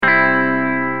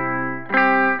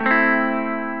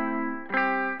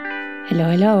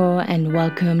Hello, and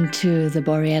welcome to the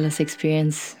Borealis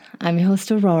Experience. I'm your host,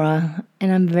 Aurora,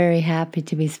 and I'm very happy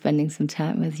to be spending some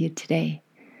time with you today.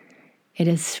 It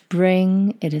is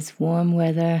spring, it is warm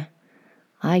weather.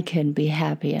 I couldn't be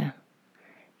happier.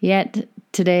 Yet,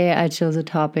 today I chose a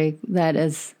topic that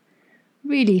is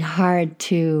really hard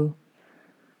to,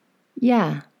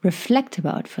 reflect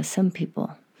about for some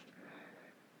people.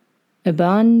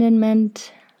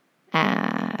 Abandonment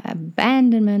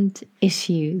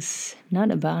issues, not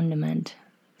abandonment.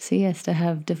 See, I still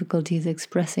have difficulties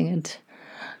expressing it.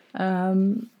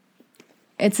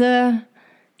 It's a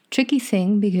tricky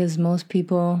thing because most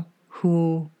people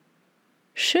who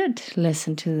should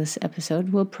listen to this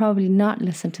episode will probably not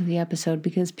listen to the episode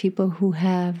because people who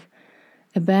have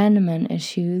abandonment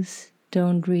issues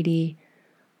don't really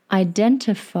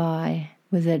identify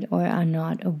with it or are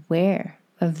not aware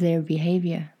of their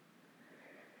behavior.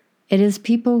 It is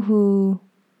people who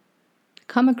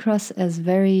come across as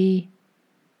very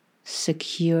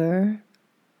secure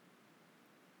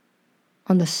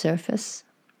on the surface,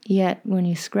 yet when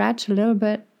you scratch a little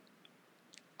bit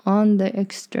on the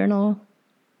external,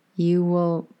 you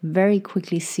will very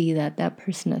quickly see that that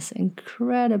person is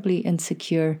incredibly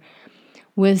insecure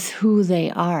with who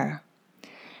they are.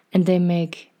 And they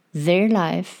make their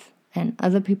life and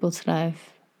other people's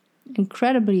life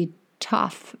incredibly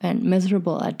tough and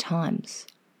miserable at times.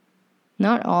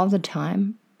 Not all the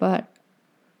time, but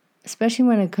especially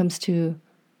when it comes to,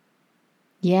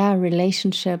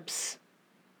 relationships,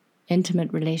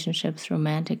 intimate relationships,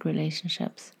 romantic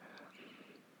relationships,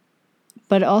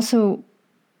 but also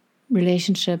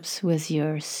relationships with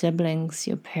your siblings,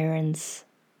 your parents.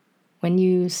 When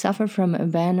you suffer from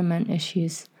abandonment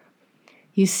issues,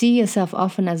 you see yourself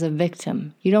often as a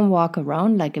victim. You don't walk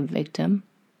around like a victim,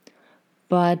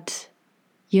 but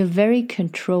you're very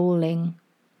controlling,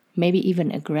 maybe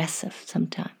even aggressive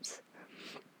sometimes.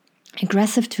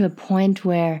 Aggressive to a point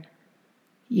where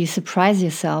you surprise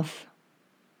yourself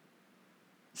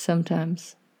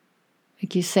sometimes.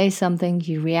 Like you say something,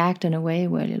 you react in a way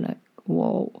where you're like,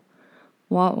 whoa,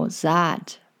 what was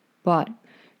that? But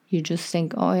you just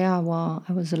think, oh yeah, well,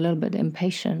 I was a little bit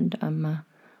impatient. I'm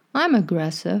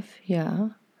aggressive, yeah.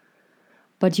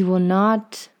 But you will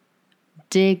not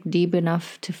dig deep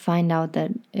enough to find out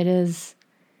that it is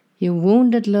your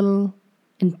wounded little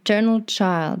internal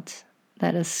child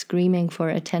that is screaming for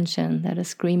attention, that is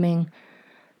screaming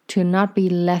to not be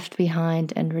left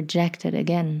behind and rejected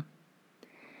again.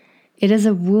 It is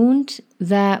a wound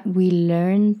that we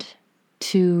learned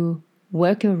to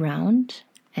work around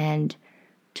and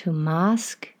to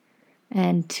mask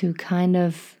and to kind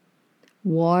of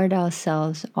ward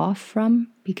ourselves off from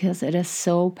because it is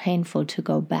so painful to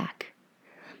go back.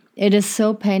 It is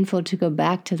so painful to go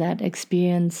back to that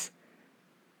experience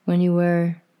when you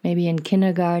were maybe in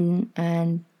kindergarten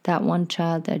and that one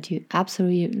child that you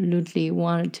absolutely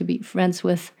wanted to be friends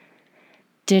with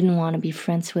didn't want to be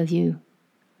friends with you.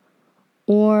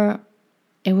 Or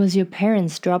it was your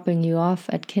parents dropping you off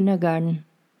at kindergarten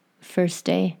first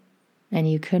day and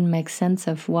you couldn't make sense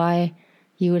of why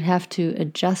you would have to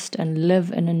adjust and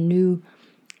live in a new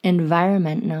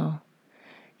environment now.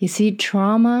 You see,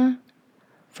 trauma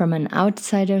from an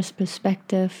outsider's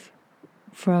perspective,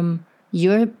 from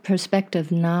your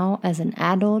perspective now as an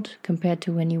adult compared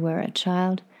to when you were a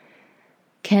child,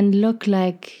 can look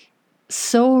like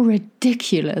so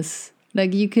ridiculous.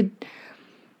 Like you could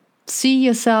see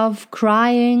yourself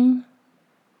crying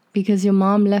because your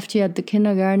mom left you at the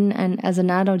kindergarten, and as an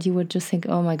adult you would just think,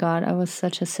 oh my God, I was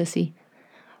such a sissy.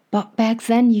 But back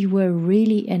then you were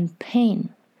really in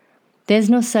pain. There's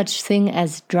no such thing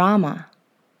as drama.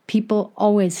 People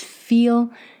always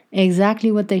feel exactly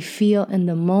what they feel in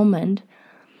the moment.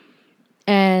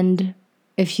 And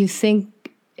if you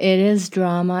think it is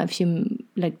drama, if you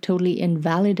totally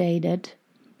invalidate it,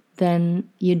 then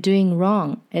you're doing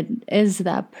wrong. It is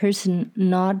that person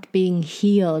not being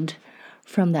healed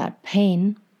from that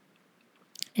pain.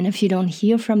 And if you don't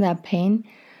heal from that pain,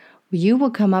 you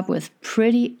will come up with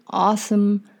pretty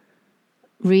awesome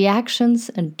reactions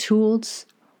and tools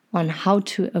on how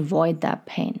to avoid that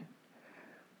pain.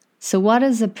 So what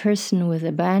does a person with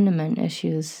abandonment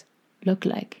issues look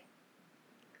like?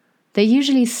 They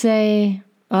usually say,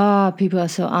 people are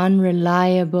so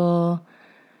unreliable,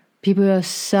 people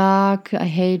suck, I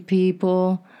hate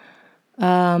people,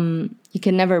 you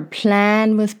can never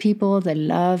plan with people, they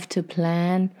love to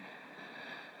plan,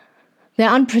 they're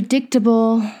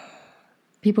unpredictable.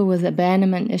 People with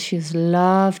abandonment issues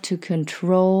love to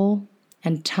control,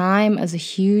 and time is a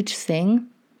huge thing.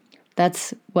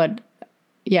 That's what,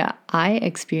 I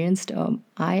experienced,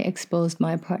 I exposed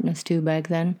my partners to back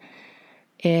then,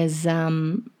 is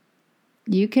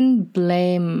you can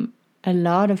blame a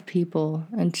lot of people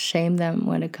and shame them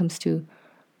when it comes to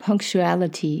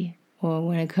punctuality, or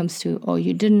when it comes to, oh,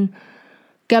 you didn't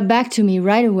get back to me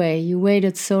right away. You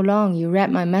waited so long. You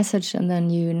read my message and then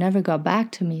you never got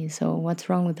back to me. So what's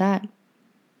wrong with that?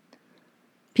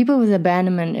 People with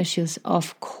abandonment issues,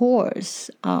 of course,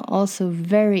 are also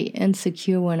very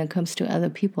insecure when it comes to other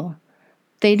people.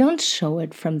 They don't show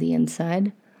it from the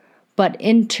inside, but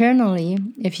internally,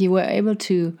 if you were able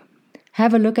to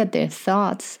have a look at their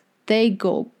thoughts, they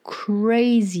go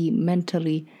crazy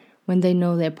mentally when they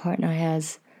know their partner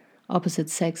has opposite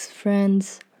sex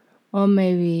friends, or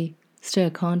maybe still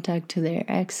contact to their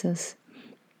exes,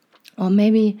 or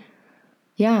maybe,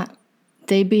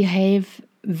 they behave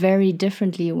very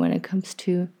differently when it comes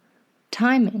to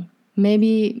timing.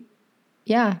 Maybe,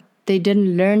 they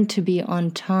didn't learn to be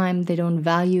on time. They don't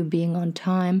value being on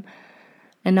time.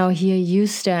 And now here you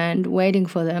stand waiting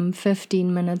for them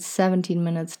 15 minutes, 17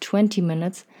 minutes, 20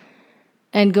 minutes,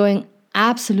 and going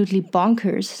absolutely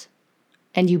bonkers.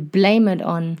 And you blame it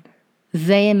on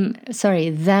them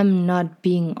not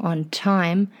being on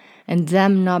time and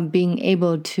them not being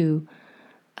able to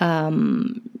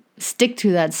stick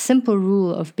to that simple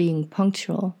rule of being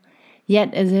punctual.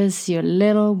 Yet it is your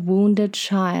little wounded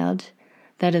child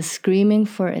that is screaming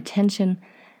for attention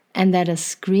and that is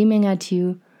screaming at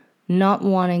you, not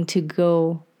wanting to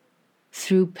go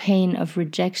through pain of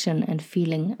rejection and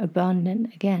feeling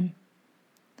abandoned again.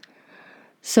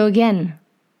 So again,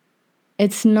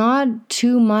 it's not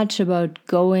too much about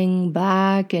going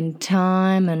back in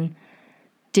time and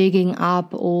digging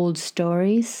up old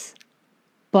stories,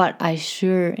 but I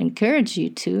sure encourage you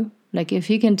to. Like, if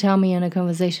you can tell me in a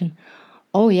conversation,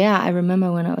 oh yeah, I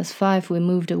remember when I was 5, we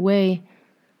moved away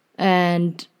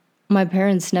and my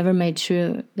parents never made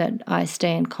sure that I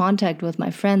stay in contact with my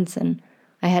friends, and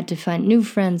I had to find new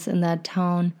friends in that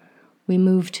town we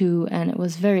moved to, and it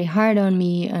was very hard on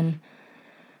me, and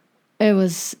it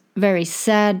was very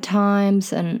sad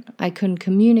times, and I couldn't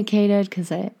communicate it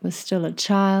because I was still a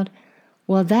child.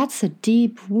 Well, that's a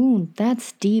deep wound.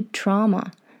 That's deep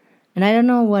trauma. And I don't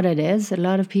know what it is. A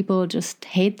lot of people just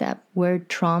hate that word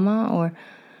trauma, or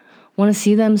want to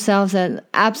see themselves as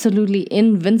absolutely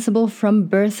invincible from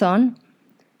birth on.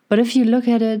 But if you look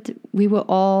at it, we were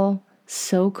all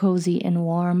so cozy and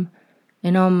warm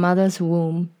in our mother's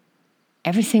womb.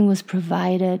 Everything was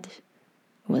provided.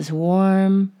 It was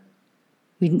warm.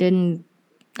 We didn't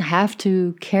have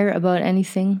to care about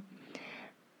anything.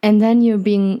 And then you're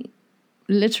being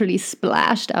literally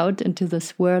splashed out into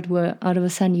this world where out of a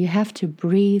sudden you have to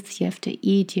breathe, you have to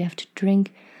eat, you have to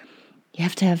drink, you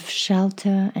have to have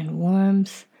shelter and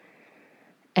warmth,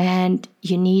 and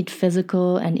you need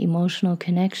physical and emotional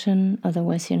connection,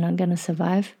 otherwise you're not going to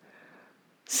survive.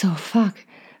 So fuck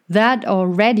that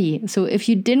already. So if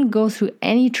you didn't go through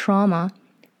any trauma,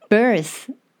 birth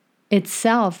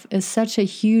itself is such a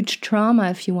huge trauma,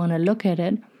 if you want to look at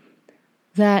it,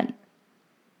 that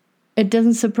it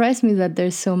doesn't surprise me that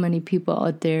there's so many people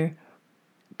out there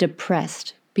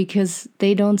depressed, because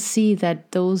they don't see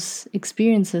that those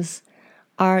experiences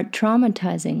are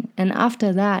traumatizing. And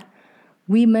after that,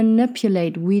 we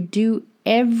manipulate, we do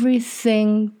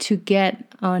everything to get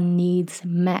our needs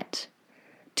met,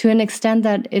 to an extent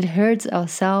that it hurts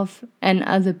ourselves and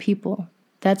other people.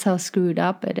 That's how screwed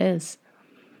up it is.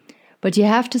 But you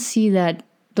have to see that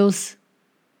those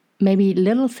maybe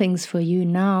little things for you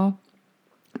now,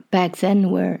 back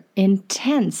then were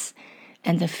intense,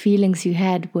 and the feelings you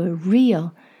had were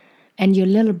real. And your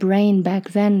little brain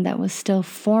back then that was still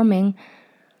forming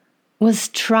was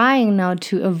trying now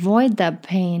to avoid that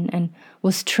pain, and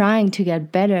was trying to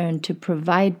get better and to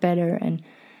provide better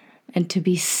and to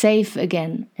be safe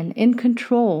again and in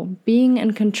control, being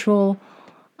in control.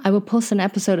 I will post an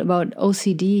episode about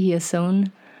OCD here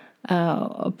soon,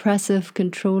 oppressive,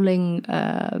 controlling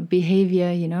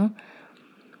behavior,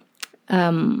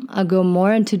 I'll go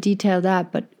more into detail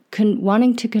that, but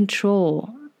wanting to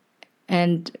control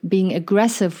and being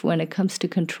aggressive when it comes to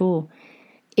control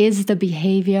is the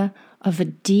behavior of a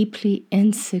deeply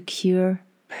insecure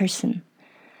person.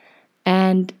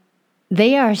 And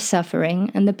they are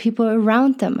suffering, and the people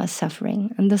around them are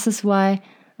suffering. And this is why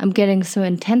I'm getting so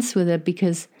intense with it,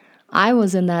 because I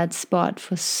was in that spot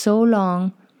for so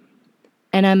long,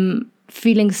 and I'm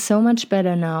feeling so much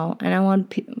better now. And I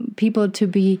want people to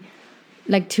be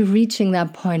to reaching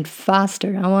that point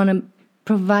faster. I want to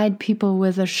provide people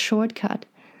with a shortcut,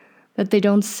 that they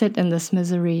don't sit in this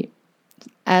misery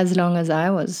as long as I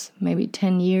was, maybe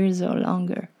 10 years or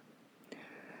longer.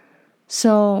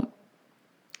 So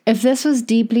If this was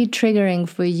deeply triggering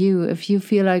for you, if you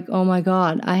feel like, oh my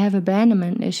God, I have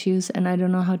abandonment issues and I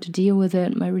don't know how to deal with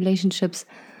it, my relationships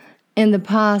in the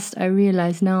past, I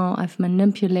realize now I've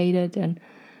manipulated and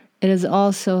it is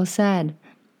all so sad.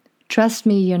 Trust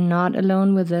me, you're not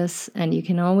alone with this, and you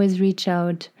can always reach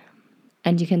out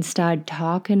and you can start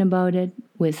talking about it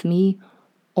with me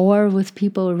or with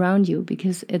people around you,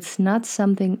 because it's not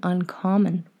something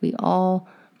uncommon. We all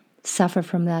suffer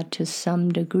from that to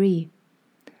some degree.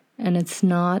 And it's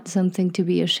not something to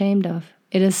be ashamed of.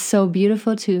 It is so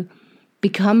beautiful to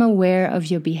become aware of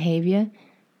your behavior,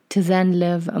 to then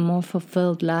live a more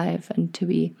fulfilled life and to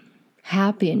be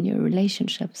happy in your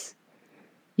relationships.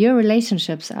 Your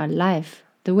relationships are life.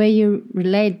 The way you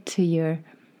relate to your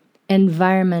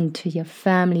environment, to your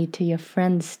family, to your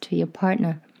friends, to your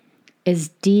partner is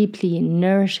deeply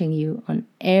nourishing you on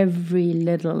every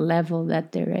little level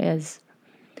that there is.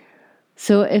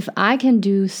 So if I can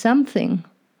do something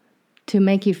to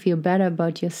make you feel better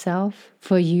about yourself,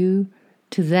 for you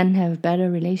to then have better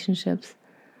relationships,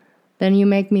 then you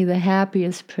make me the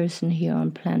happiest person here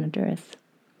on planet Earth.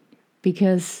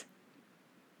 Because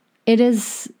it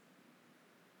is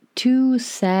too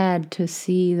sad to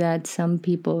see that some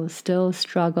people still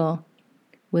struggle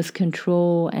with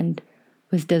control and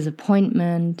with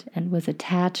disappointment and with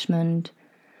attachment.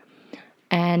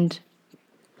 And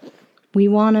we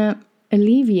want to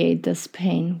alleviate this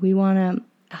pain. We want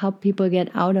to help people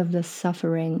get out of this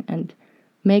suffering and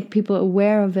make people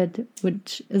aware of it,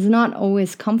 which is not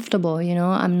always comfortable.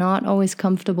 I'm not always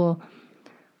comfortable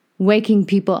waking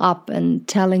people up and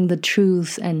telling the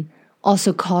truth and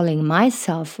also calling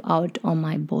myself out on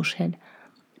my bullshit.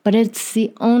 But it's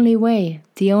the only way.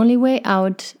 The only way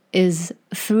out is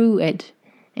through it.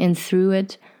 And through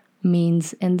it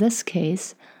means, in this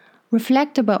case,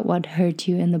 reflect about what hurt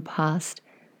you in the past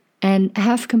and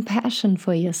have compassion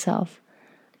for yourself.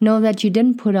 Know that you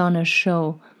didn't put on a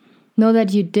show. Know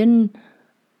that you didn't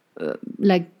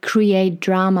create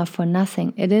drama for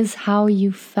nothing. It is how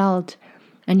you felt,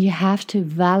 and you have to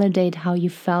validate how you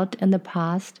felt in the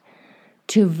past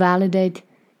to validate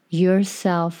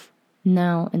yourself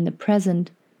now in the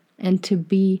present and to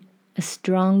be a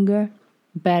stronger,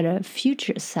 better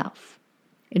future self.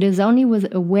 It is only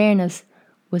with awareness,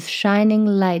 with shining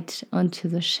light onto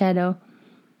the shadow,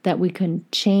 that we can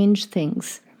change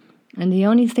things. And the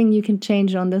only thing you can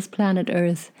change on this planet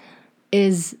Earth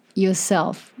is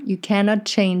yourself. You cannot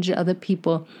change other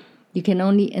people. You can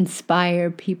only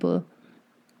inspire people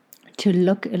to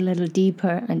look a little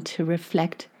deeper and to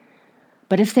reflect.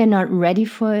 But if they're not ready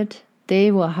for it, they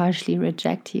will harshly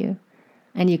reject you.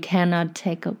 And you cannot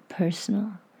take it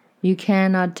personal. You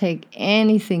cannot take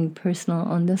anything personal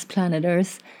on this planet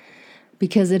Earth,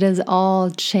 because it is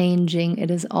all changing. It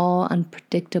is all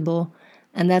unpredictable.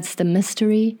 And that's the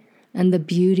mystery and the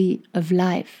beauty of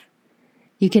life.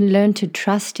 You can learn to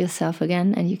trust yourself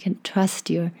again, and you can trust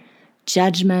your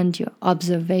judgment, your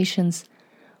observations,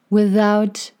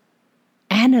 without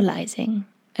analyzing.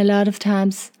 A lot of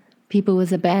times, people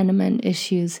with abandonment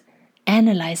issues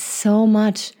analyze so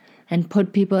much and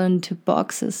put people into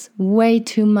boxes way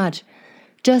too much,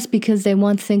 just because they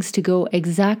want things to go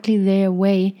exactly their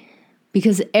way,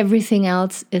 because everything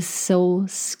else is so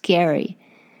scary.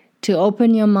 To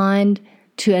open your mind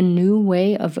to a new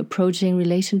way of approaching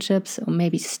relationships, or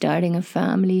maybe starting a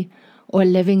family or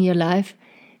living your life,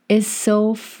 is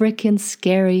so freaking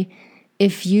scary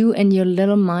if you in your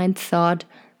little mind thought,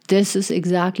 this is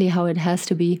exactly how it has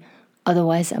to be,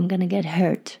 otherwise I'm gonna get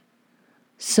hurt.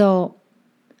 So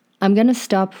I'm gonna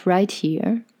stop right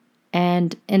here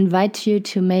and invite you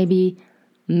to maybe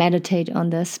meditate on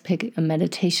this, pick a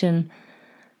meditation,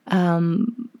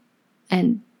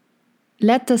 and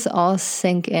let this all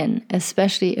sink in,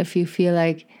 especially if you feel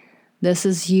like this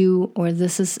is you or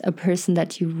this is a person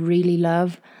that you really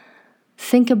love.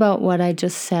 Think about what I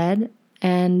just said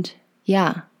and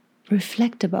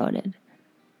reflect about it.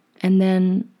 And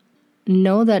then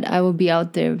know that I will be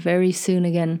out there very soon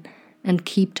again and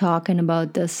keep talking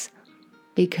about this,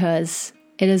 because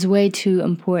it is way too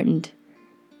important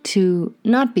to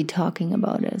not be talking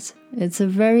about it. It's a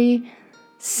very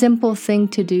simple thing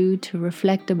to do, to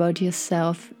reflect about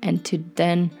yourself and to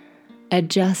then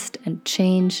adjust and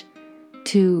change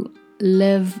to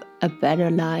live a better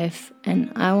life.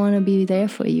 And I want to be there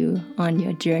for you on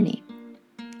your journey.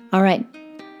 All right,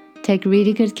 take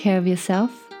really good care of yourself.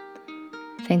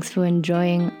 Thanks for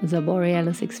enjoying the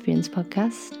Borealis Experience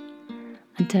podcast.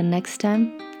 Until next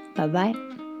time, bye-bye.